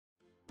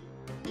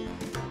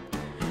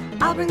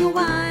I'll bring the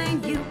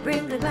wine, you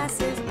bring the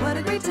glasses. What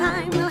a great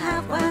time we'll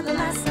have while it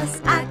lasts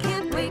us. I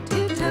can't wait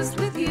to toast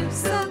with you,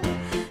 so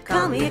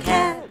call me a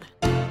cab.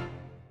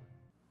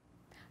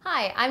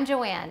 Hi, I'm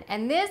Joanne,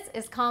 and this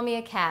is Call Me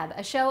a Cab,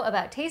 a show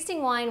about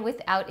tasting wine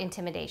without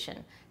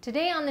intimidation.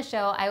 Today on the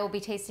show, I will be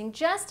tasting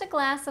just a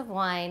glass of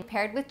wine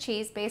paired with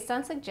cheese based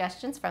on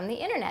suggestions from the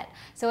internet.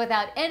 So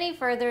without any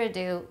further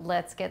ado,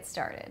 let's get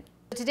started.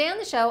 Today on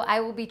the show,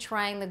 I will be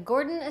trying the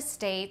Gordon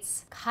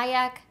Estates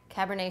Kayak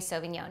Cabernet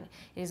Sauvignon.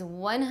 It is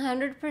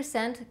 100%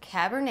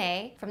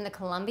 Cabernet from the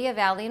Columbia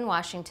Valley in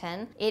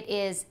Washington. It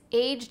is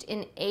aged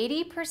in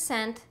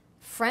 80%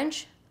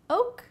 French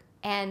oak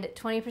and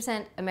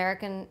 20%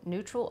 American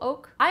neutral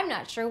oak. I'm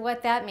not sure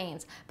what that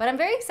means, but I'm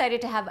very excited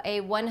to have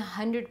a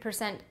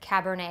 100%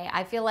 Cabernet.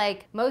 I feel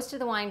like most of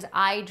the wines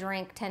I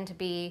drink tend to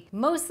be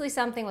mostly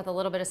something with a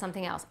little bit of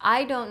something else.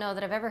 I don't know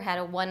that I've ever had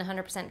a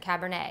 100%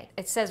 Cabernet.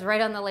 It says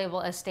right on the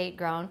label, estate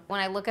grown. When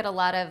I look at a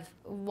lot of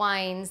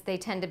wines, they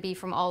tend to be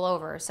from all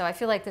over. So I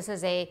feel like this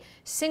is a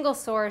single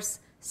source,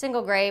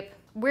 single grape.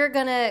 We're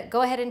gonna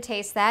go ahead and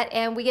taste that,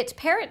 and we get to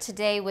pair it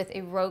today with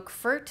a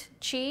Roquefort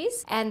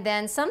cheese and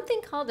then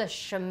something called a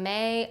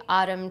Chimay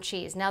Autumn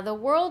Cheese. Now, the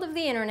world of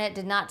the internet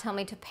did not tell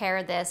me to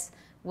pair this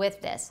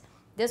with this.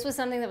 This was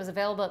something that was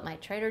available at my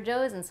Trader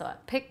Joe's, and so I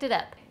picked it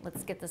up.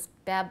 Let's get this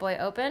bad boy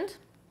opened.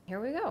 Here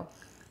we go.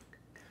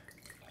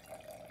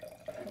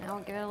 Now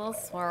we'll give it a little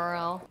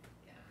swirl.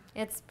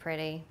 It's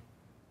pretty.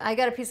 I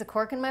got a piece of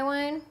cork in my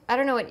wine. I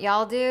don't know what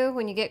y'all do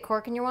when you get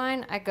cork in your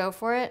wine. I go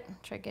for it,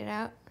 try to get it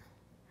out.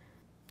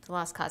 It's a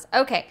lost cause.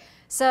 Okay,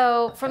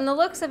 so from the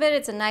looks of it,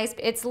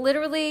 it's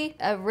literally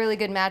a really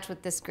good match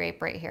with this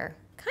grape right here.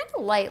 Kind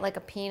of light like a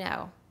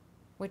Pinot,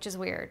 which is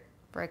weird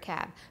for a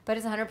cab, but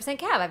it's 100%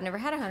 cab. I've never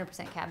had a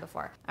 100% cab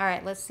before. All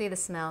right, let's see the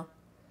smell.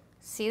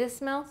 See the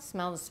smell?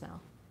 Smell the smell.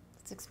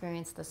 Let's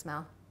experience the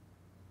smell.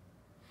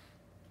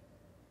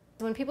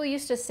 When people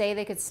used to say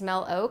they could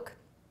smell oak,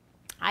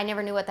 I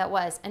never knew what that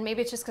was, and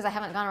maybe it's just because I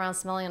haven't gone around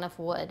smelling enough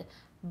wood,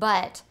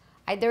 but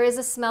there is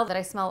a smell that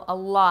I smell a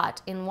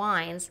lot in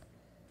wines.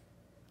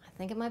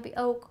 I think it might be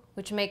oak,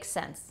 which makes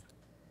sense.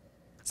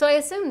 So I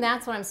assume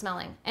that's what I'm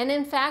smelling. And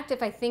in fact,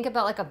 if I think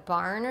about like a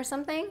barn or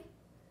something.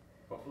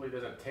 Hopefully it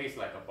doesn't taste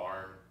like a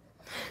barn.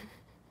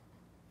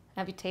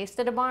 Have you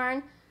tasted a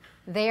barn?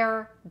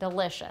 They're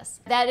delicious.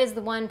 That is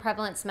the one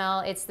prevalent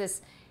smell. It's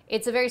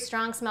a very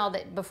strong smell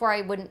that before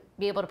I wouldn't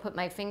be able to put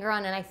my finger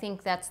on, and I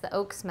think that's the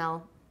oak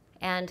smell.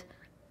 And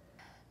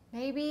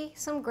maybe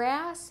some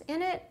grass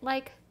in it,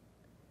 like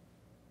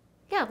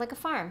a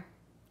farm.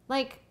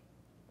 Like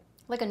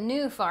a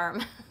new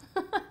farm.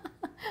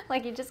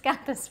 Like you just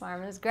got this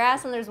farm. There's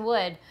grass and there's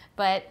wood,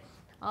 but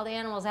all the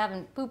animals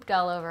haven't pooped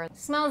all over. It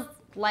smells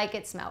like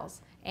it smells,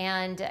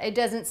 and it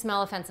doesn't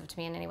smell offensive to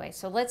me in any way.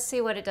 So let's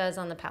see what it does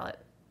on the palate.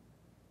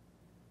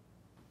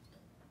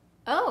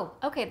 Oh,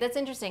 okay, that's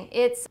interesting.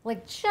 It's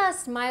like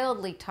just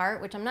mildly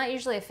tart, which I'm not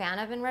usually a fan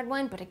of in red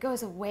wine, but it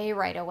goes away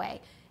right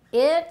away.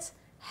 It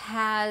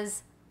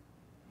has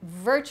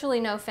virtually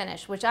no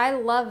finish, which I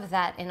love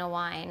that in a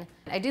wine.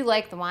 I do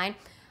like the wine.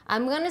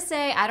 I'm gonna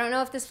say, I don't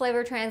know if this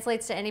flavor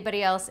translates to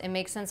anybody else. It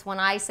makes sense when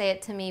I say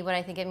it to me, what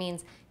I think it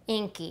means,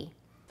 inky.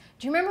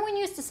 Do you remember when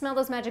you used to smell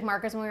those magic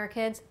markers when we were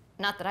kids?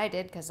 Not that I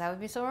did, because that would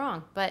be so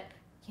wrong, but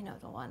you know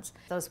the ones.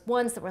 Those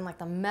ones that were in like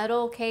the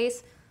metal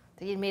case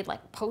that you made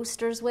like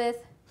posters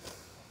with.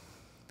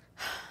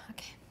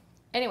 Okay,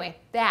 anyway,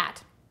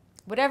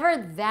 whatever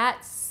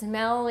that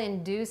smell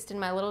induced in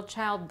my little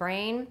child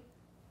brain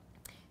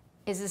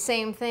is the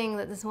same thing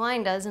that this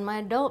wine does in my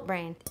adult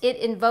brain. It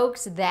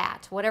invokes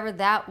that, whatever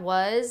that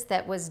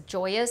was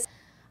joyous.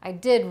 I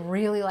did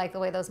really like the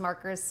way those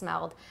markers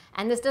smelled.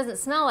 And this doesn't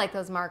smell like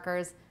those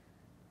markers,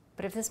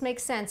 but if this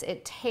makes sense,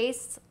 it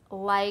tastes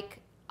like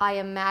I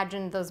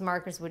imagined those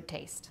markers would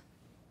taste.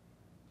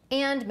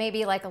 And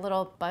maybe like a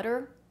little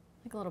butter,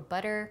 a little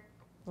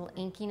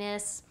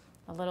inkiness,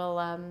 a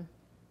little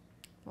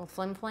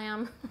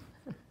flim-flam.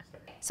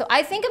 So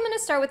I think I'm gonna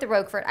start with the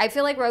Roquefort. I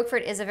feel like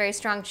Roquefort is a very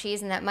strong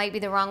cheese, and that might be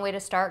the wrong way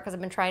to start because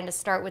I've been trying to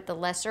start with the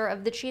lesser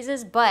of the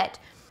cheeses, but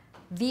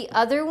the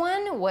other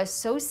one was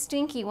so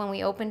stinky when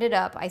we opened it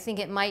up, I think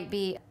it might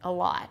be a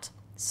lot.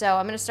 So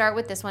I'm gonna start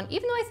with this one,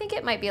 even though I think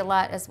it might be a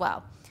lot as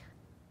well.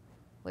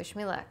 Wish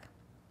me luck.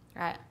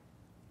 All right.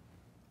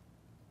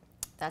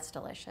 That's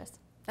delicious.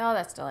 Oh,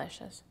 that's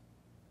delicious.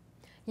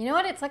 You know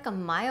what? It's like a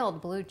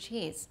mild blue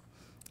cheese.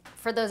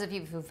 For those of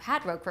you who've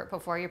had Roquefort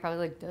before, you're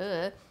probably like,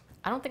 duh.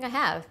 I don't think I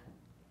have.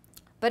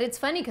 But it's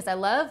funny because I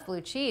love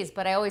blue cheese,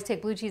 but I always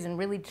take blue cheese in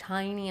really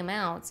tiny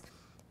amounts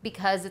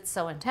because it's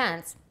so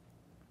intense.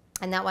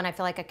 And that one I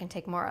feel like I can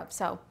take more of.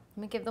 So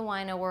let me give the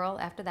wine a whirl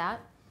after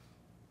that.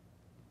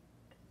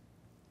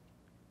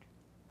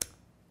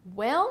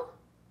 Well,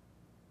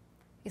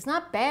 it's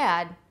not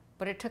bad,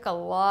 but it took a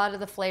lot of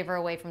the flavor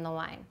away from the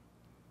wine.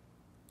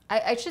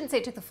 I shouldn't say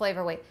it took the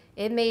flavor away.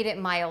 It made it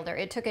milder.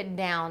 It took it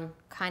down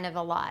kind of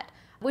a lot,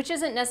 which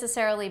isn't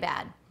necessarily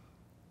bad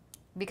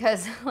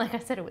because, like I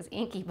said, it was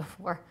inky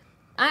before.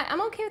 I'm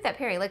okay with that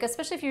pairing, like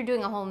especially if you're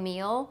doing a whole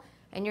meal.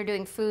 and you're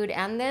doing food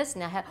and this,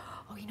 now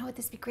oh, you know what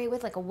this would be great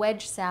with? Like a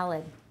wedge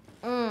salad.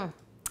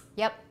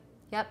 Yep,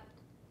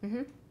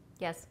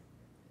 yes.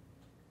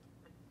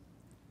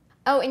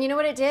 Oh, and you know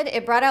what it did?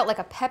 It brought out like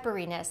a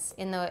pepperiness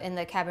in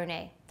the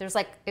Cabernet. There's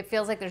like, it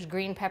feels like there's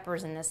green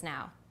peppers in this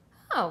now.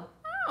 Oh,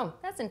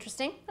 that's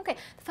interesting. Okay,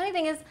 the funny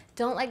thing is,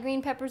 don't like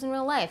green peppers in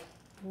real life.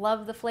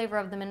 Love the flavor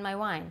of them in my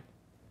wine.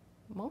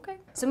 Okay.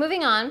 So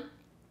moving on,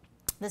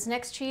 this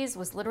next cheese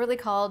was literally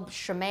called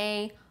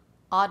Chimay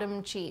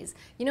Autumn Cheese.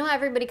 You know how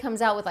everybody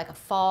comes out with like a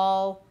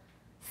fall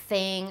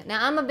thing?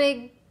 Now I'm a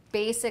big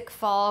basic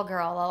fall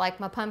girl. I like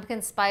my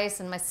pumpkin spice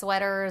and my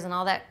sweaters and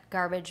all that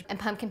garbage. And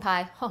pumpkin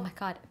pie, oh my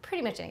God,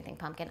 pretty much anything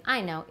pumpkin.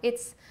 I know,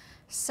 it's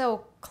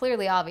so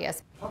clearly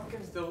obvious.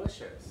 Pumpkin's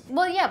delicious.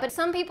 Well, yeah, but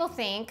some people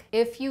think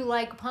if you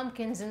like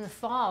pumpkins in the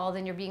fall,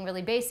 then you're being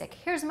really basic.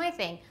 Here's my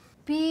thing.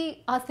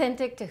 Be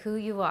authentic to who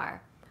you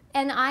are.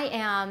 And I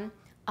am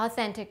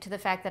authentic to the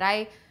fact that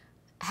I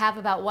have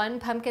about one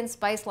pumpkin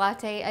spice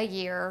latte a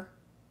year,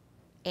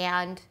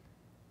 and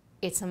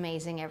it's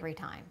amazing every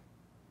time.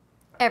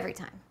 Every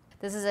time.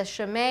 This is a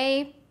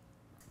Chimay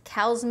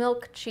cow's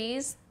milk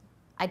cheese.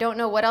 I don't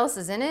know what else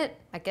is in it.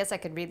 I guess I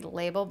could read the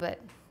label, but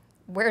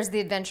where's the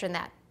adventure in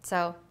that?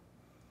 So,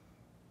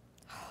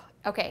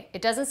 okay,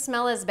 it doesn't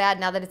smell as bad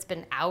now that it's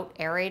been out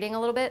aerating a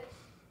little bit.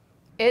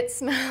 It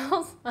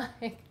smells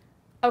like,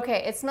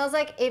 okay, it smells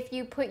like if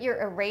you put your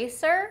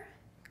eraser,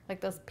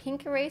 like those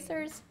pink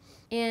erasers,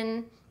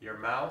 in your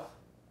mouth.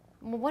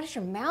 Well, what does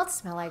your mouth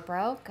smell like,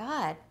 bro?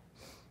 God.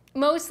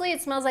 Mostly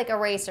it smells like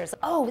erasers.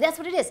 Oh, that's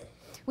what it is.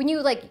 When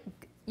you like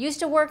used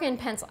to work in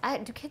pencil,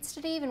 do kids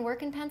today even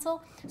work in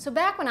pencil? So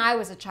back when I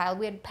was a child,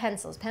 we had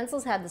pencils.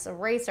 Pencils had this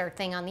eraser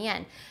thing on the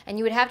end, and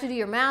you would have to do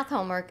your math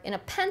homework in a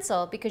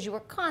pencil because you were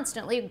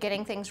constantly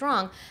getting things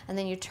wrong. And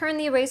then you turn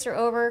the eraser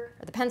over,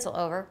 or the pencil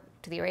over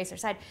to the eraser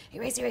side,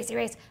 erase, erase,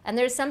 erase. And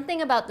there's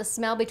something about the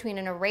smell between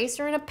an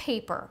eraser and a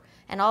paper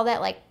and all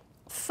that like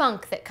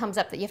funk that comes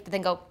up that you have to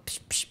then go psh,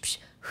 psh, psh,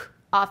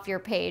 off your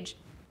page.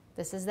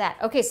 This is that.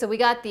 Okay, so we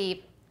got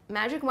the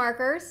magic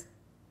markers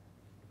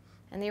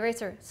and the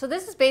eraser. So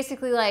this is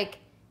basically like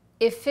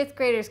if 5th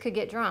graders could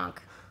get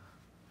drunk.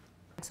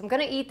 So I'm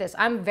gonna eat this.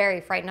 I'm very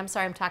frightened. I'm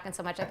sorry I'm talking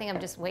so much. I think I'm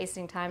just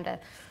wasting time to,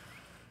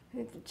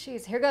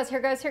 jeez, here goes, here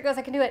goes, here goes.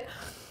 I can do it.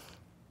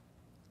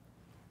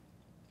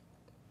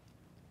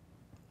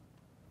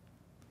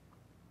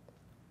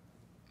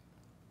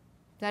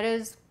 That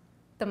is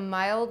the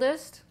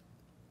mildest,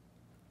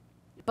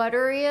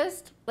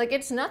 butteriest, like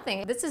it's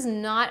nothing. This is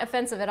not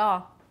offensive at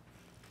all.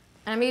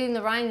 And I'm eating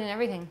the rind and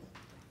everything.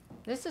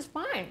 This is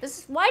fine.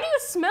 Why do you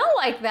smell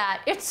like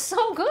that? It's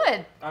so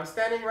good. I'm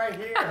standing right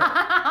here.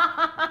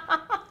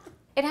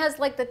 It has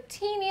like the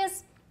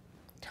teeniest,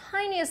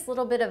 tiniest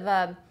little bit of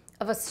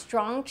a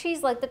strong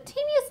cheese, like the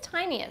teeniest,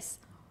 tiniest.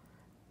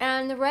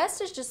 And the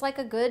rest is just like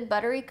a good,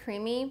 buttery,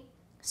 creamy,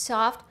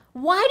 soft.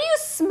 Why do you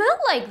smell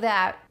like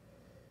that?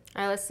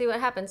 All right, let's see what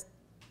happens.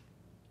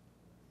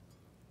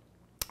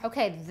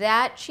 Okay,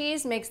 that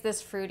cheese makes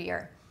this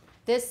fruitier.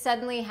 This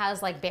suddenly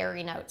has like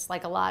berry notes,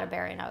 like a lot of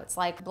berry notes,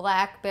 like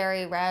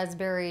blackberry,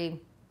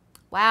 raspberry.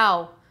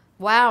 Wow,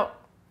 wow.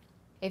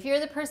 If you're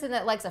the person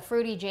that likes a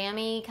fruity,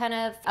 jammy kind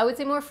of, I would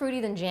say more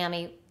fruity than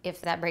jammy,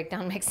 if that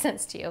breakdown makes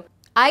sense to you.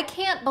 I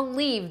can't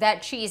believe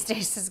that cheese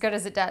tastes as good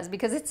as it does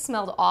because it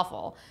smelled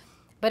awful.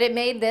 But it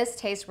made this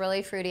taste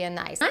really fruity and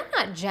nice. I'm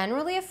not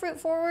generally a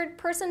fruit-forward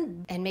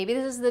person, and maybe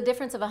this is the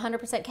difference of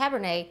 100%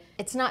 Cabernet.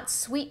 It's not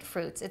sweet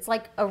fruits, it's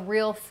like a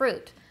real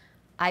fruit.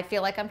 I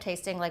feel like I'm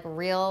tasting like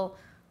real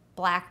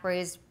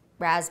blackberries,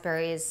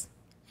 raspberries,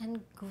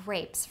 and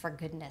grapes, for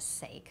goodness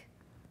sake.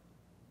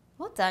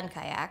 Well done,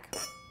 Kayak.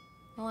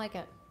 I like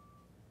it.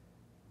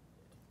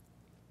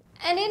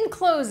 And in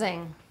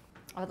closing,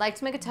 I would like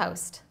to make a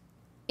toast.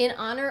 In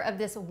honor of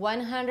this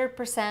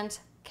 100%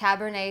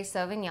 Cabernet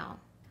Sauvignon,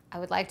 I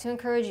would like to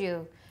encourage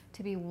you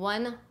to be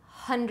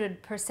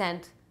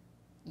 100%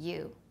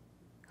 you,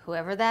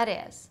 whoever that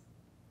is.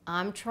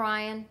 I'm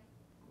trying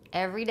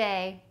every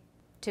day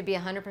to be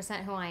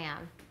 100% who I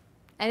am.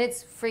 And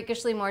it's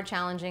freakishly more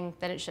challenging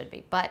than it should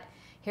be. But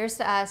here's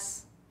to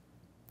us.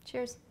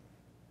 Cheers.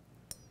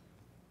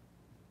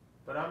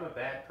 But I'm a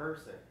bad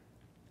person.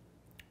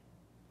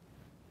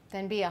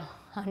 Then be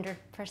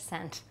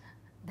 100%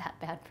 that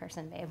bad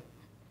person, babe.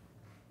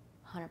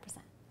 100%.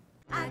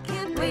 I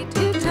can't wait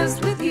to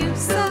toast with you,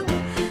 so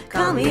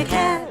call me a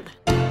cab.